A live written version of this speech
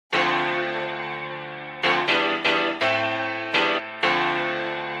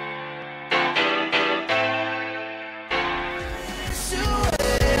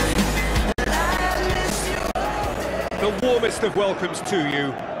warmest of welcomes to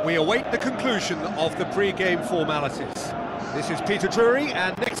you. We await the conclusion of the pre-game formalities. This is Peter Drury,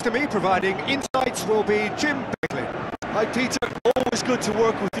 and next to me providing insights will be Jim Beglin. Hi Peter, always good to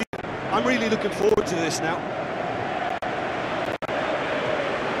work with you. I'm really looking forward to this now.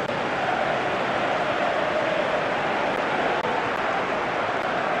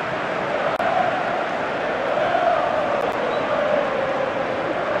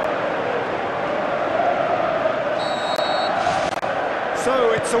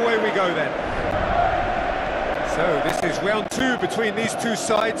 So it's away we go then. So this is round two between these two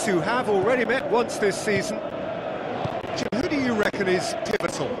sides who have already met once this season. Jim, who do you reckon is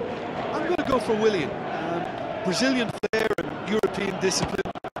pivotal? I'm going to go for Willian. Brazilian flair and European discipline.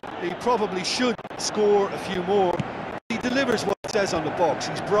 He probably should score a few more. He delivers what it says on the box.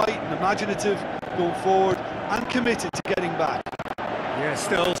 He's bright and imaginative going forward and committed to getting back. Yes,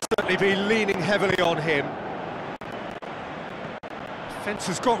 they'll certainly be leaning heavily on him. Defence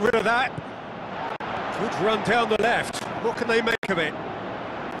has got rid of that. Good run down the left. What can they make of it?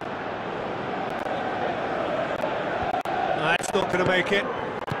 That's not going to make it.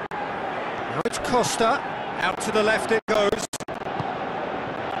 Now it's Costa. Out to the left it goes.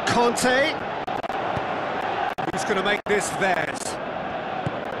 Conte. Who's going to make this theirs?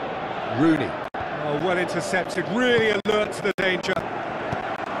 Rooney. Oh, well intercepted. Really alert to the danger.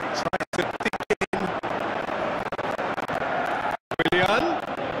 Tries to dig in. Willian.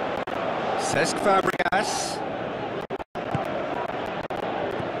 Cesc Fabregas.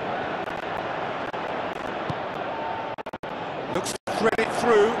 Looks to thread it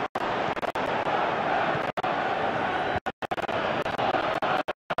through.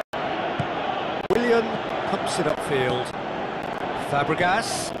 Willian pumps it upfield.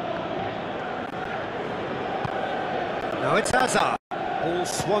 Fabregas. Now it's Hazard. All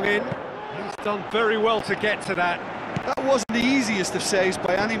swung in. He's done very well to get to that. That wasn't the easiest of saves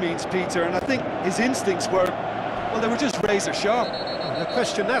by any means, Peter, and I think his instincts were, well, they were just razor sharp. No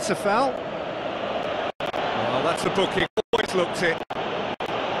question, that's a foul. Well, that's a booking. Always looked it.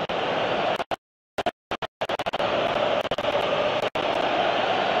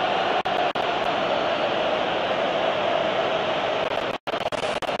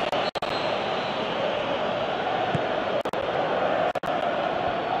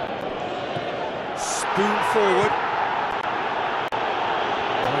 Spoon forward.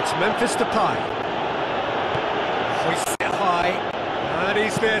 It's Memphis Depay. Hoists it high, and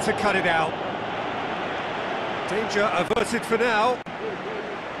he's there to cut it out. Danger averted for now.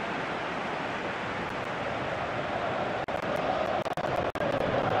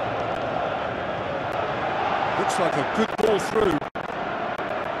 Looks like a good ball through.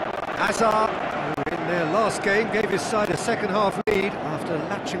 Hazard, who in their last game gave his side a second-half lead after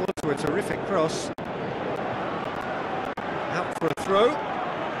latching onto a terrific cross. Out for a throw.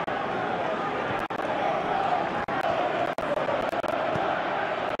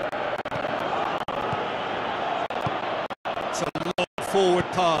 It's a long forward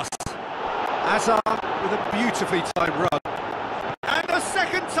pass. Hazard with a beautifully timed run. And a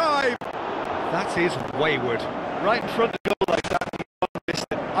second time! That is wayward. Right in front of the goal like that, he missed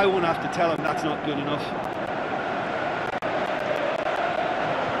it. I won't have to tell him that's not good enough.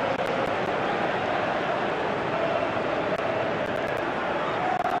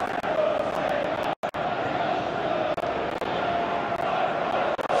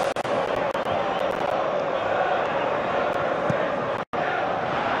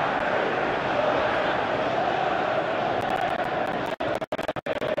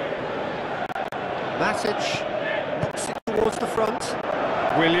 Matic knocks it towards the front.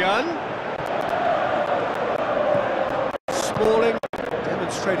 Willian. Smalling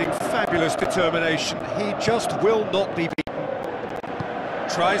demonstrating fabulous determination. He just will not be beaten.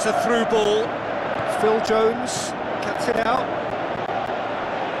 Tries a through ball. Phil Jones cuts it out.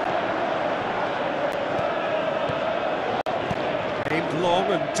 Aimed long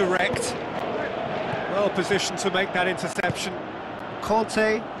and direct. Well positioned to make that interception.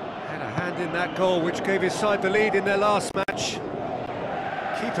 Conte had a hand in that goal, which gave his side the lead in their last match.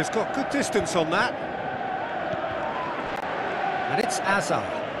 Keeper's got good distance on that. And it's Hazard.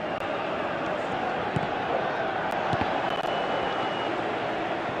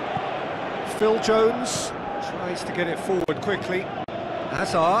 Phil Jones tries to get it forward quickly.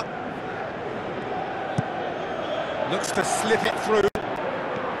 Hazard looks to slip it through.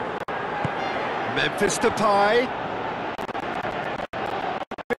 Memphis Depay.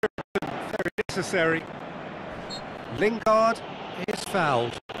 Very necessary. Lingard is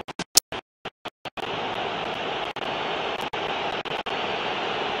fouled.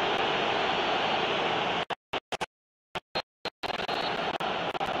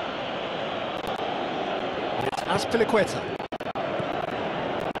 Azpilicueta.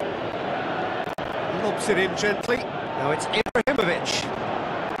 Lobs it in gently. Now it's Ibrahimovic.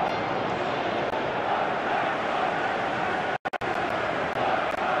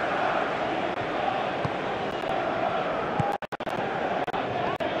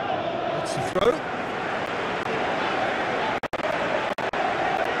 That's the throw.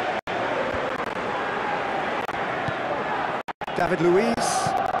 David Luiz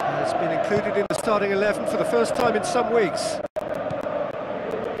has been included in the starting 11 for the first time in some weeks.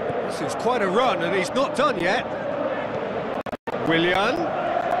 This is quite a run, and he's not done yet. Willian.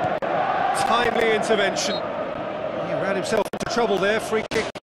 Timely intervention. He ran himself into trouble there, free kick.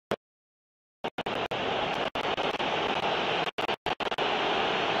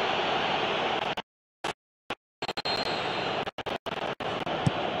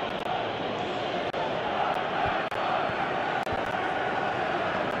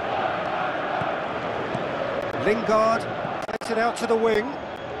 Lingard takes it out to the wing.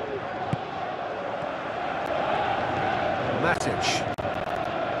 Matic.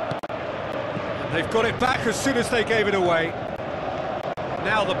 And they've got it back as soon as they gave it away.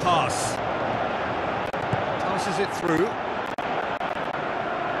 Now the pass. Passes it through.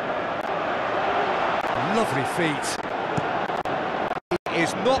 Lovely feet. He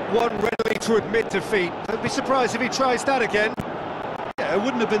is not one readily to admit defeat. Don't be surprised if he tries that again. Yeah, it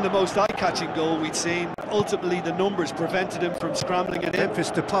wouldn't have been the most eye-catching goal we'd seen. Ultimately, the numbers prevented him from scrambling it in.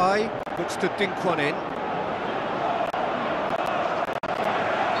 Memphis Depay looks to dink one in.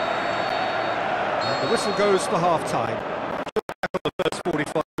 And the whistle goes for half-time. Back on the first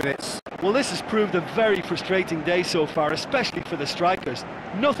 45 minutes. Well, this has proved a very frustrating day so far, especially for the strikers.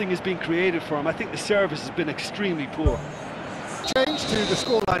 Nothing has been created for him. I think the service has been extremely poor. Change to the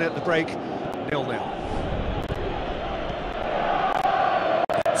scoreline at the break, 0-0.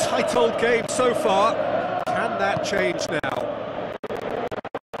 Tight old game so far. Can that change now?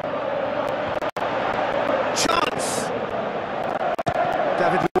 Chance!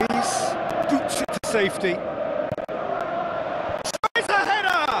 David Luiz boots it to safety. Tries a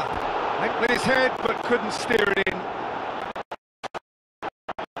header! Went with his head but couldn't steer it in.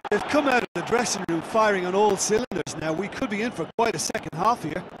 They've come out of the dressing room firing on all cylinders now. We could be in for quite a second half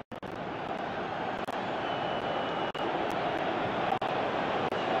here.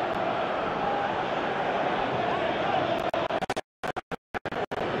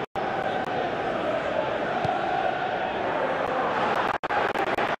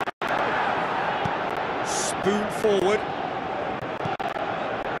 Spoon forward.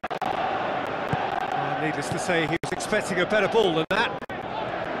 Needless to say, he was expecting a better ball than that.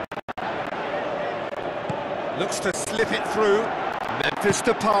 Looks to slip it through. Memphis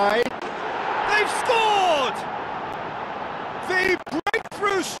Depay. They've scored! The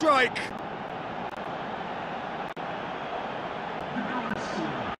breakthrough strike!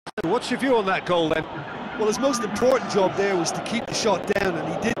 What's your view on that goal then? Well, his most important job there was to keep the shot down, and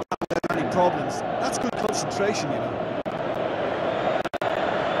he did that without any problems. That's good concentration, you know.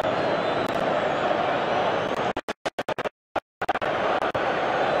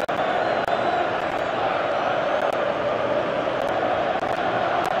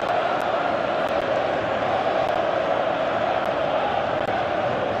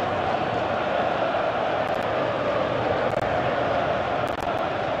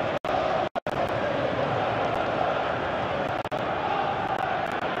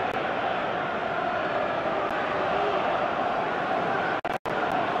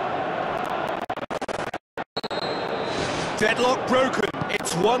 Deadlock broken,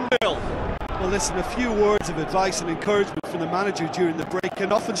 it's 1-0. Well, listen, a few words of advice and encouragement from the manager during the break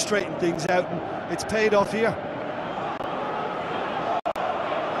can often straighten things out, and it's paid off here.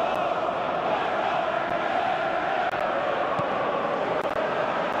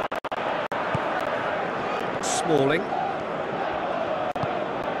 Smalling.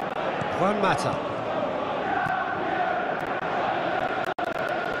 Juan Mata.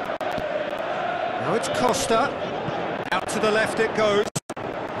 Now it's Costa. Out to the left it goes.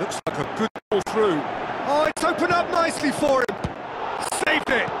 Looks like a good ball through. Oh, it's opened up nicely for him. Saved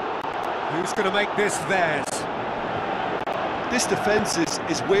it. Who's going to make this theirs? This defence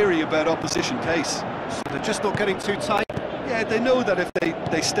is wary about opposition pace. So they're just not getting too tight. Yeah, they know that if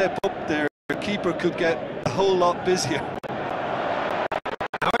they step up, their keeper could get a whole lot busier.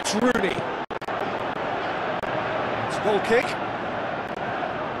 Now it's Rooney. It's a goal kick.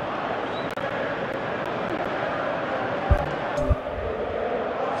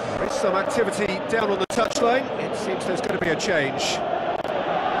 Some activity down on the touchline. It seems there's going to be a change.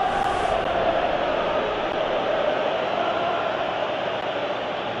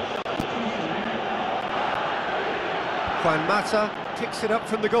 Juan Mata picks it up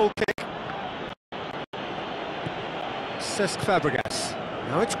from the goal kick. Cesc Fabregas.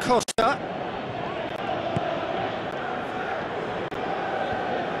 Now it's Costa.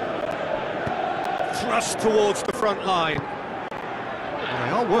 Thrust towards the front line. Well,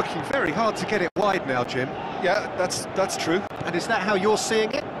 they are working very hard to get it wide now, Jim. Yeah, that's true. And is that how you're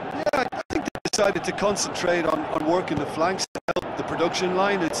seeing it? Yeah, I think they decided to concentrate on working the flanks to help the production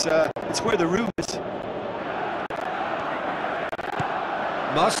line. It's where the room is.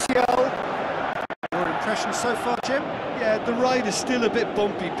 Martial. Your impression so far, Jim? Yeah, the ride is still a bit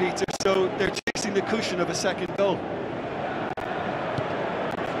bumpy, Peter, so they're chasing the cushion of a second goal.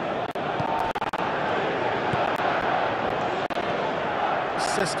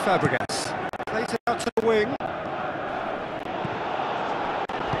 Cesc Fabregas plays it out to the wing.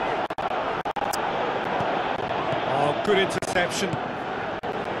 Oh, good interception.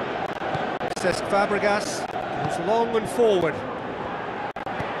 Cesc Fabregas goes long and forward.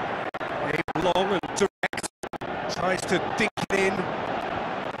 Aimed long and direct. Tries to dink it in.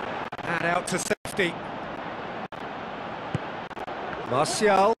 And out to safety.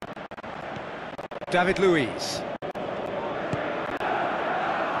 Martial. David Luiz.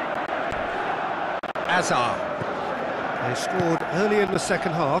 Azar. They scored early in the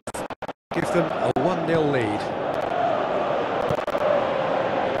second half, give them a 1-0 lead.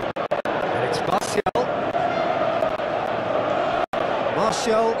 And it's Martial.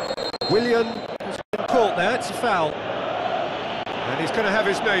 Martial. Willian has been caught there, it's a foul. And he's going to have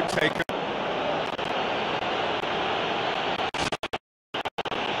his name taken.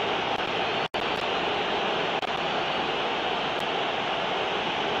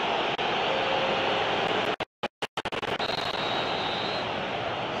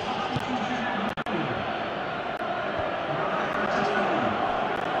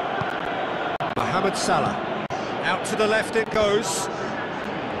 Mohamed Salah, out to the left it goes.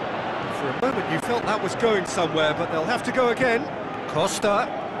 For a moment you felt that was going somewhere, but they'll have to go again. Costa,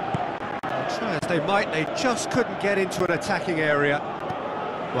 try as they might, they just couldn't get into an attacking area.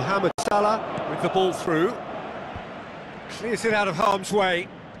 Mohamed Salah with the ball through, clears it out of harm's way.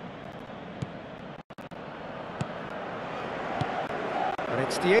 And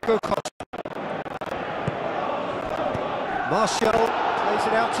it's Diego Costa. Martial plays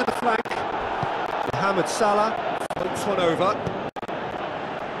it out to the flank. Mohamed Salah floats one over,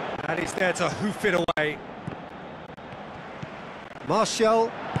 and he's there to hoof it away.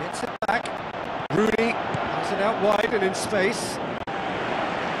 Martial gets it back. Rooney has it out wide and in space.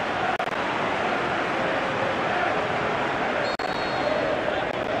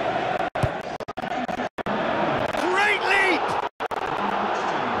 Great leap!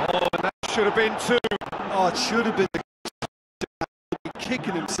 Oh, and that should have been two. Oh, it should have been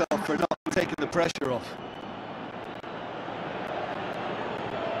kicking himself for not taking the pressure off.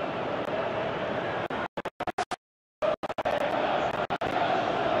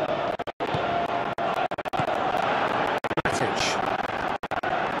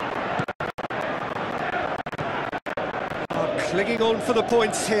 Clinging on for the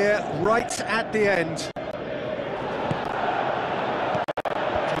points here, right at the end.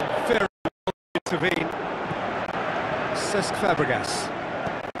 Very well intervene. Cesc Fabregas.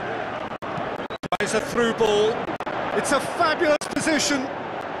 Tries a through ball. It's a fabulous position.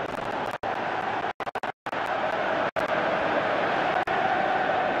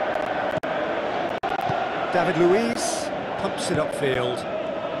 David Luiz pumps it upfield.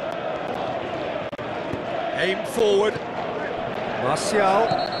 Aimed forward. Martial,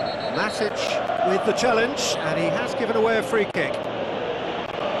 Matic with the challenge, and he has given away a free kick. And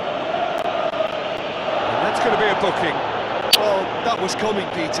that's going to be a booking. Oh, that was coming,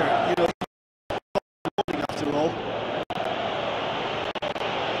 Peter. You know, after all.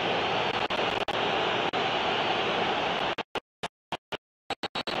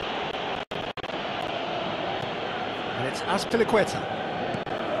 And it's Azpilicueta.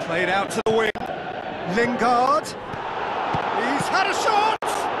 Played out to the wing. Lingard. He's had a shot!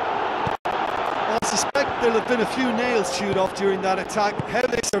 Well, I suspect there'll have been a few nails chewed off during that attack. How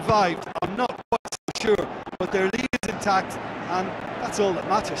they survived, I'm not quite so sure. But their lead is intact, and that's all that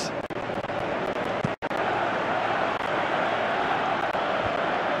matters.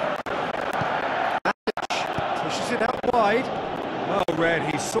 Pushes it out wide. Well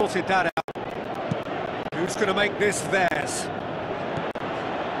read, he sorted that out. Who's going to make this theirs?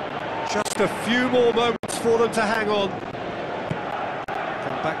 Just a few more moments for them to hang on.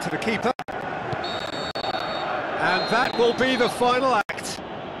 Back to the keeper. And that will be the final act.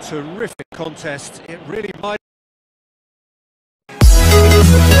 Terrific contest. It really might